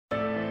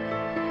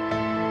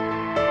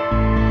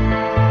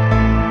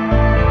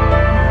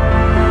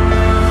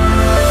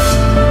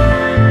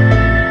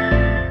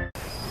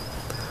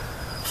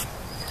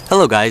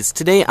Hello guys,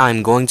 today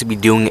I'm going to be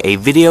doing a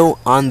video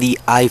on the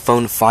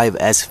iPhone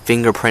 5s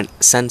fingerprint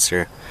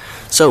sensor.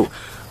 So,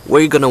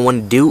 what you're going to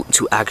want to do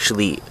to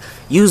actually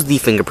use the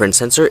fingerprint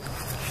sensor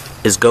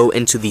is go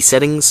into the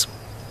settings,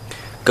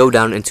 go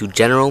down into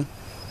general,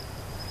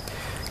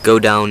 go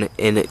down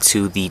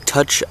into the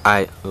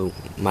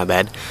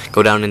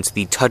go down into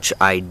the touch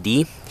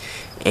ID,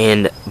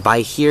 and by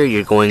here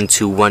you're going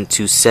to want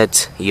to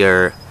set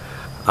your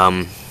you're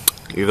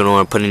going to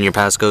want to put in your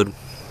passcode.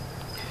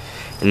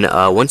 And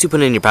once you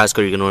put in your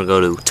passcode, you're going to want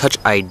to go to Touch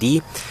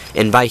ID,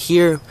 and by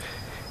here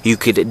you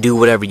could do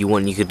whatever you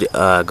want. You could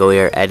go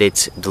here,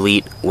 edit,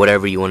 delete,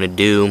 whatever you want to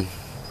do.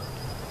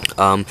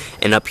 And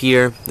up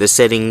here, the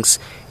settings,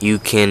 you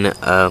can,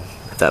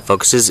 if that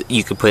focuses,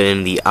 you could put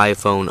in the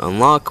iPhone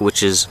unlock,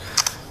 which is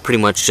pretty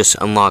much just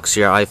unlocks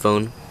your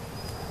iPhone.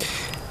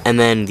 And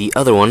then the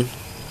other one,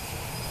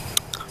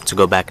 to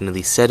go back into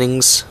the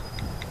settings,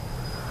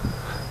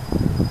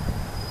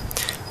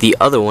 the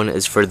other one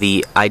is for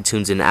the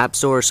iTunes and App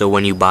Store. So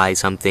when you buy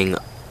something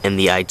in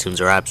the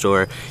iTunes or App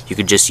Store, you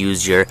could just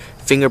use your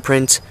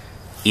fingerprint,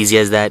 easy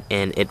as that,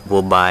 and it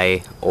will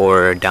buy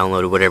or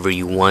download whatever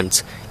you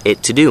want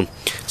it to do.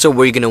 So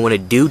what you're going to want to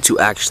do to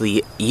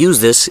actually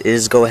use this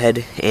is go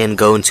ahead and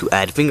go into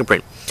Add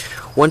Fingerprint.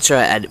 Once you're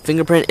at Add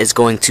Fingerprint, it's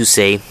going to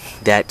say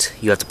that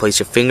you have to place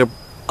your finger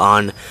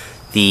on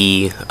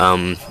the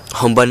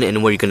home button,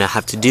 and what you're going to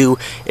have to do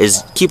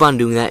is keep on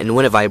doing that, and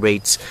when it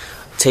vibrates,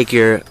 take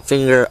your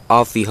finger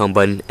off the home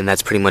button, and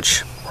that's pretty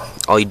much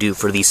all you do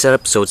for the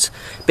setup. So it's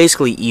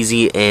basically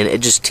easy, and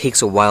it just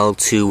takes a while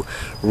to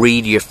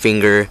read your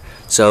finger.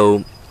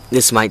 So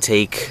this might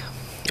take,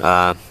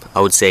 I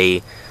would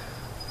say,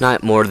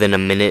 not more than a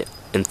minute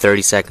and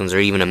 30 seconds, or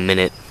even a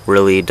minute.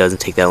 Really, it doesn't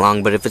take that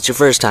long, but if it's your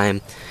first time,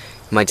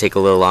 it might take a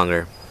little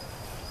longer.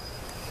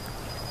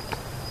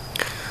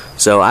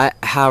 So I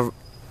have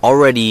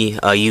already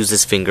used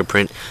this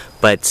fingerprint,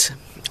 but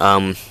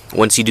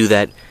once you do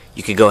that,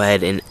 you could go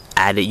ahead and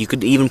add it. You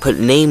could even put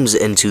names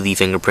into the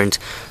fingerprint,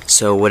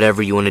 so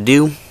whatever you want to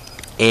do.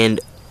 And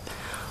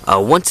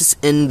once it's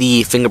in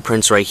the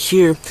fingerprints right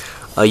here,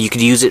 you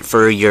could use it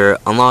for your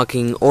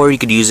unlocking, or you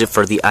could use it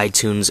for the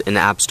iTunes and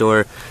App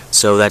Store.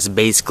 So that's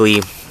basically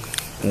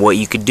what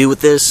you could do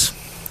with this.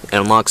 It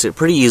unlocks it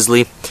pretty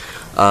easily.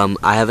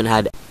 I haven't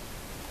had...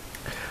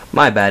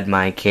 My bad,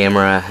 my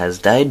camera has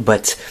died,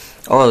 but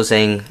all I was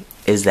saying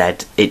is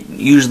that it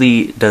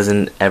usually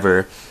doesn't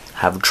ever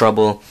have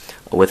trouble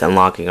with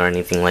unlocking or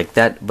anything like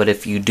that. But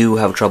if you do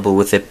have trouble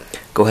with it,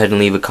 go ahead and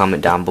leave a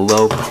comment down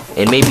below,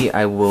 and maybe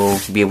I will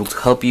be able to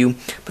help you.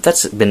 But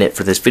that's been it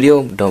for this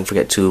video. Don't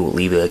forget to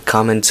leave a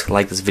comment,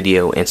 like this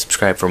video, and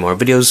subscribe for more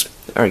videos.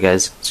 Alright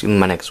guys, see you in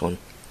my next one.